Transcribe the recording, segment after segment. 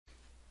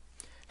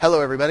Hello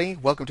everybody,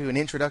 welcome to an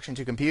Introduction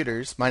to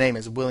Computers. My name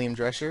is William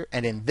Drescher,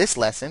 and in this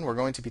lesson we're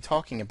going to be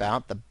talking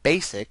about the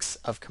basics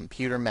of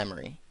computer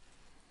memory.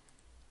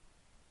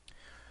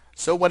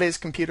 So what is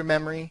computer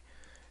memory?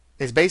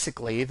 It's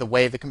basically the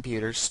way the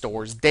computer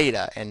stores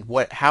data and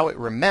how it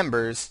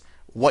remembers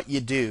what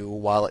you do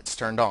while it's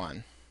turned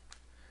on.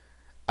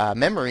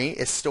 Memory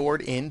is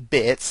stored in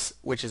bits,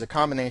 which is a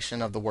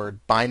combination of the word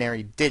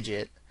binary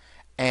digit,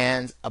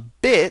 and a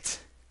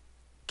bit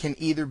can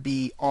either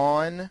be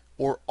on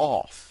or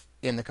off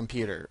in the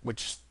computer,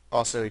 which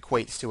also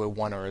equates to a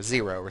 1 or a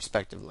 0,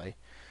 respectively.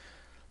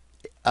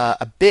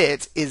 A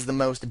bit is the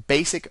most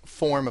basic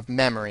form of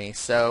memory,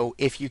 so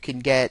if you can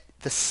get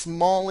the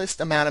smallest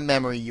amount of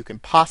memory you can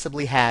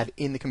possibly have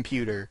in the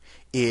computer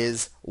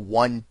is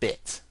 1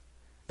 bit.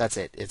 That's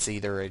it. It's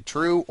either a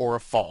true or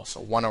a false,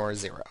 a 1 or a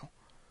 0.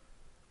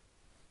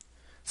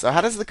 So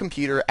how does the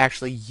computer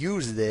actually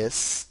use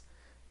this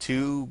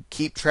to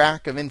keep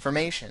track of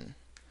information?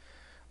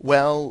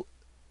 Well,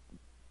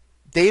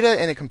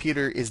 data in a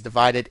computer is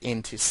divided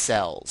into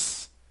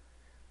cells.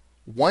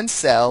 One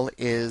cell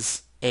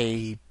is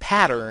a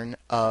pattern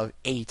of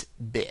 8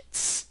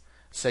 bits.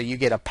 So you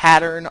get a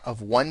pattern of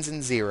ones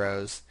and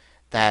zeros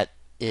that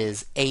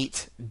is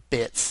 8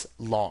 bits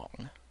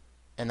long,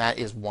 and that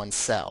is one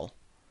cell.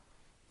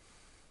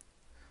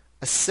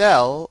 A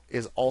cell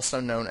is also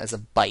known as a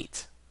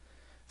byte.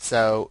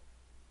 So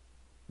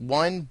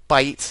 1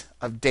 byte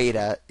of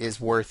data is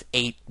worth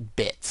 8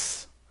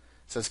 bits.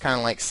 So it's kind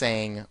of like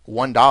saying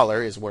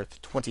 $1 is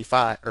worth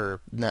 25, or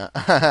no,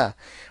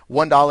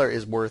 $1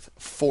 is worth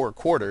 4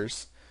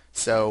 quarters.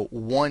 So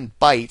 1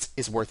 byte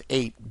is worth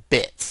 8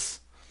 bits.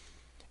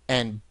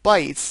 And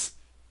bytes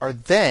are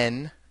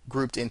then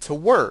grouped into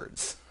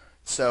words.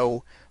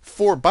 So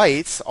 4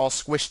 bytes all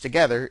squished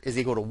together is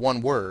equal to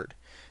 1 word.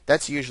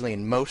 That's usually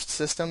in most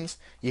systems.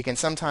 You can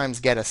sometimes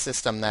get a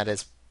system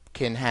that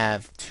can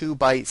have 2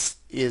 bytes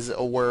is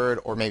a word,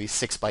 or maybe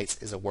 6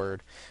 bytes is a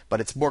word, but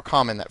it's more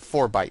common that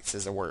 4 bytes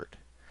is a word.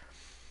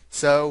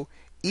 So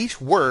each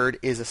word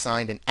is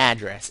assigned an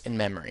address in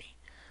memory.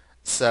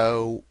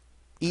 So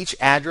each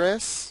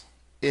address,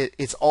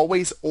 it's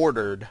always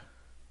ordered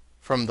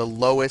from the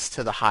lowest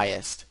to the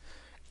highest,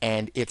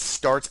 and it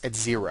starts at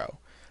 0.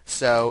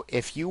 So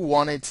if you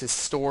wanted to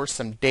store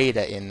some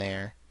data in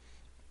there,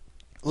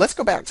 let's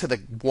go back to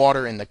the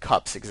water in the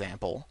cups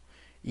example.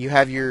 You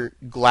have your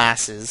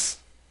glasses,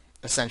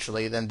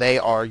 essentially, then they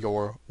are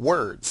your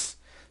words.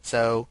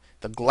 So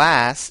the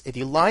glass, if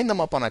you line them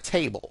up on a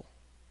table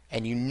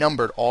and you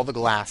numbered all the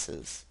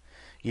glasses,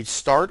 you'd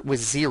start with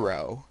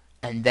 0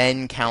 and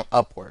then count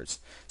upwards.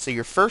 So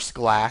your first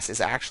glass is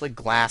actually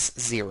glass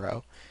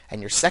 0,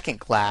 and your second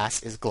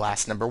glass is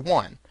glass number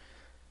 1.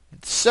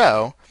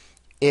 So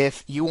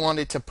if you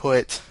wanted to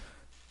put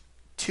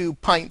 2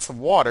 pints of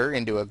water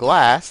into a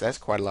glass, that's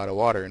quite a lot of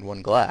water in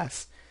one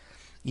glass,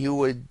 you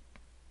would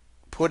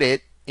put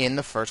it in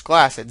the first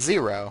glass at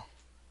 0,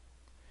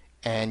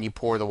 and you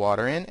pour the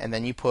water in, and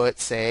then you put,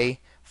 say,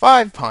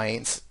 5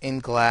 pints in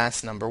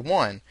glass number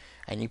 1,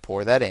 and you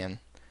pour that in.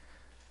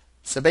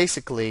 So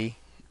basically,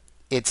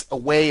 it's a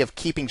way of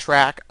keeping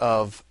track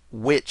of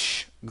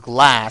which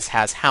glass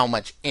has how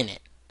much in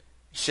it.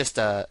 It's just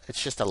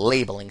a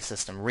labeling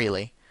system,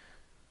 really.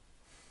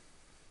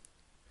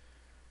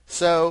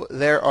 So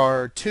there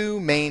are 2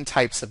 main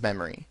types of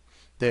memory.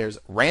 There's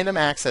random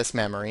access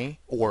memory,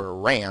 or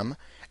RAM,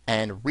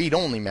 and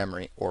read-only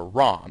memory, or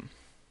ROM.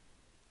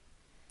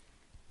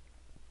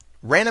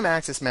 Random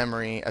access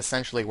memory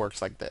essentially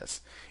works like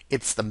this.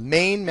 It's the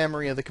main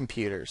memory of the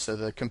computer, so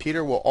the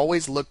computer will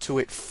always look to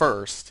it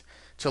first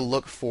to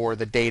look for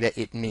the data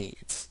it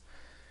needs.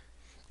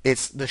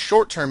 It's the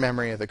short-term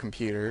memory of the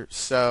computer,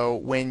 so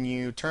when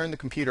you turn the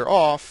computer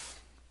off,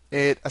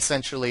 it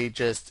essentially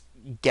just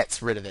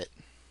gets rid of it.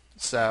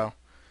 So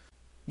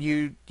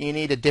you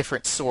need a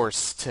different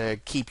source to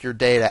keep your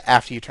data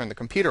after you turn the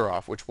computer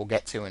off, which we'll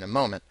get to in a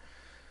moment.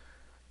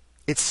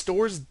 It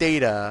stores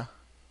data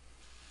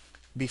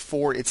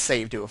before it's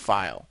saved to a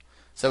file.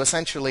 So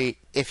essentially,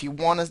 if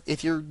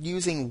you're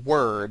using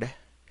Word,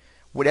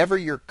 whatever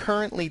you're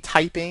currently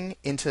typing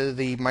into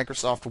the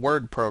Microsoft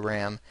Word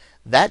program,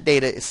 that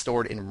data is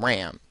stored in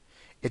RAM.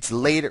 It's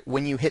later,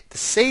 when you hit the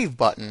save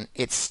button,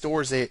 it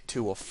stores it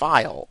to a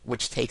file,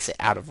 which takes it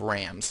out of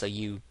RAM. So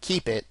you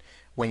keep it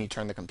when you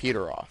turn the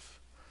computer off.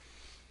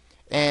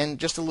 And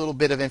just a little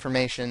bit of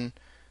information,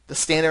 the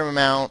standard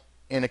amount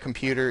in a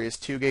computer is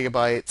 2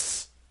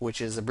 gigabytes,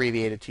 which is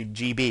abbreviated to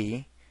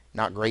GB,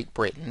 not Great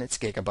Britain, it's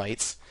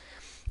gigabytes.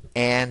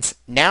 And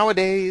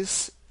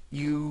nowadays,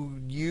 you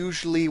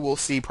usually will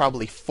see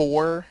probably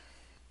 4,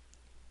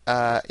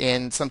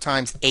 and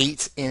sometimes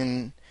 8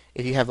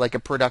 if you have like a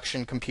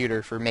production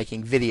computer for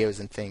making videos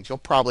and things. You'll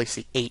probably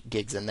see 8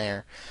 gigs in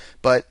there.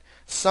 But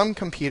some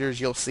computers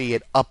you'll see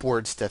it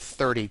upwards to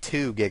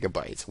 32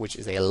 gigabytes, which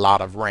is a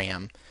lot of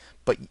RAM.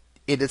 But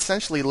it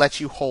essentially lets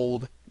you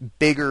hold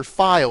bigger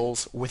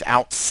files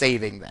without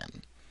saving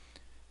them.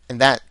 And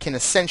that can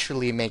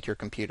essentially make your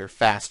computer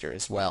faster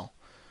as well.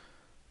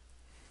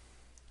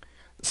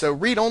 So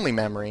read-only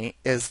memory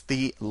is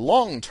the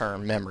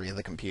long-term memory of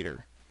the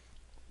computer.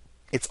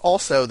 It's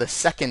also the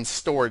second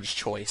storage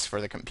choice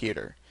for the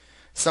computer.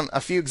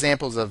 A few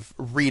examples of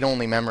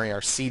read-only memory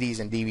are CDs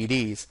and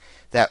DVDs.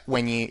 That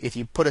if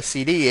you put a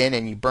CD in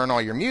and you burn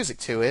all your music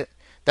to it,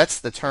 that's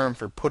the term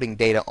for putting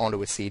data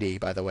onto a CD,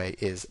 by the way,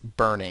 is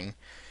burning.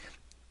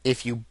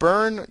 If you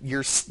burn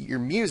your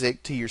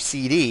music to your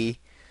CD,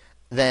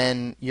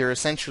 then you're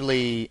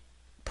essentially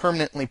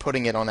permanently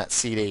putting it on that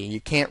CD.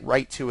 You can't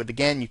write to it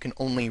again. You can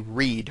only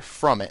read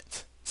from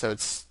it. So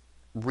it's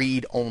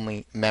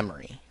read-only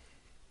memory.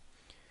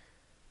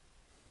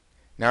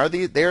 Now,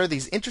 there are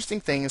these interesting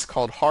things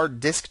called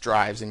hard disk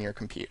drives in your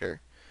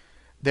computer.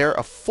 They're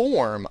a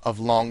form of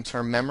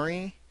long-term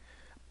memory,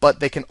 but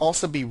they can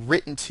also be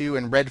written to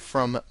and read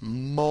from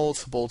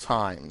multiple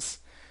times.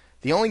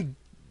 The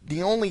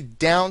only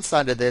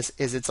downside of this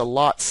is it's a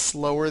lot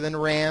slower than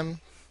RAM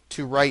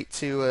to write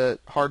to a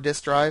hard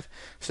disk drive,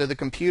 so the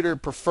computer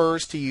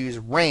prefers to use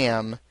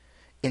RAM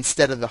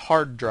instead of the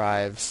hard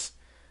drives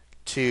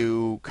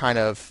to kind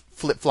of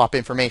flip-flop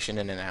information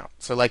in and out.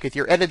 So like if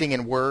you're editing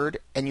in Word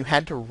and you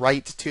had to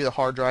write to the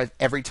hard drive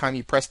every time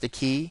you pressed a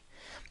key,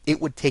 it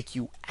would take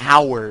you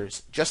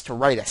hours just to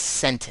write a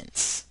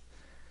sentence.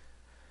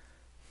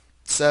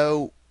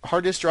 So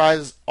hard disk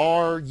drives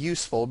are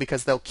useful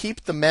because they'll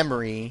keep the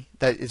memory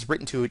that is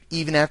written to it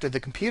even after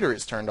the computer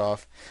is turned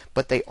off,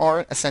 but they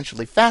aren't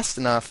essentially fast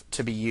enough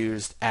to be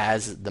used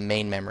as the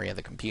main memory of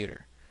the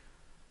computer.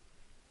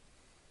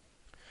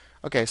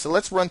 Okay, so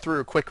let's run through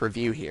a quick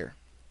review here.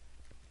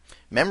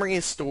 Memory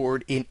is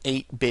stored in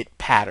 8-bit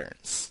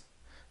patterns.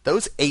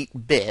 Those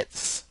 8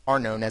 bits are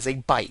known as a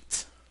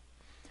byte.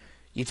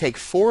 You take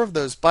 4 of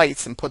those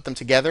bytes and put them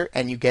together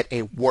and you get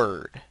a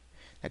word.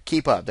 Now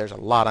keep up, there's a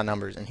lot of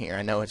numbers in here.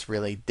 I know it's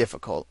really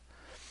difficult.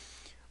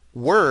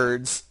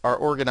 Words are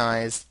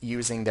organized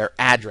using their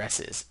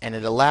addresses, and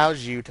it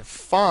allows you to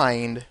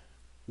find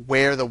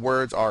where the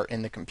words are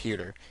in the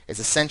computer. It's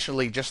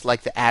essentially just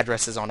like the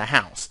addresses on a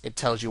house. It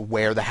tells you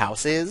where the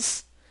house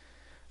is.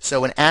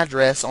 So an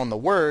address on the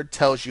word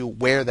tells you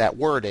where that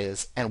word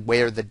is and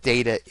where the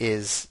data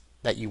is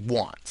that you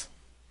want.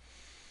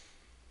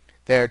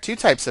 There are 2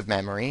 types of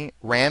memory,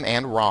 RAM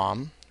and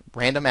ROM,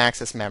 random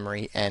access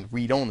memory and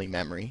read-only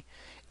memory.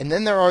 And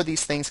then there are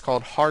these things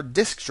called hard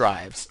disk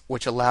drives,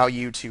 which allow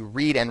you to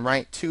read and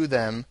write to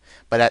them,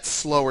 but at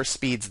slower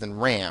speeds than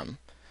RAM.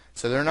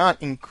 So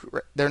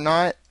they're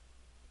not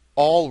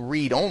all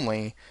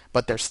read-only,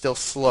 but they're still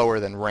slower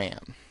than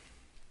RAM.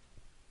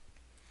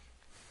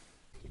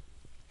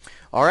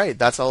 Alright,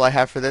 that's all I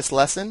have for this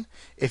lesson.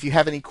 If you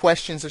have any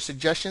questions or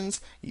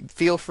suggestions,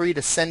 feel free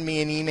to send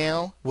me an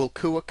email,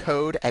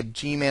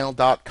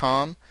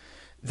 wilkuacode@gmail.com.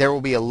 There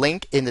will be a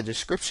link in the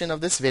description of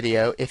this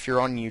video if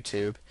you're on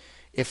YouTube.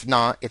 If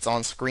not, it's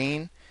on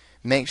screen.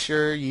 Make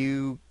sure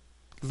you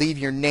leave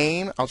your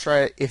name. I'll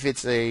try, if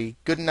it's a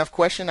good enough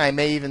question, I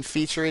may even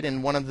feature it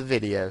in one of the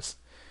videos.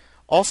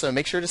 Also,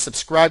 make sure to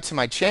subscribe to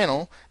my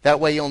channel. That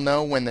way you'll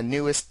know when the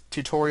newest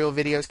tutorial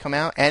videos come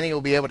out, and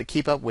you'll be able to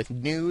keep up with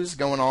news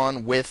going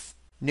on with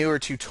newer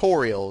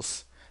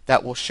tutorials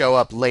that will show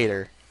up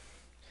later.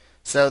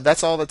 So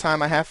that's all the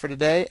time I have for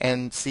today,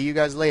 and see you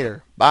guys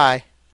later. Bye.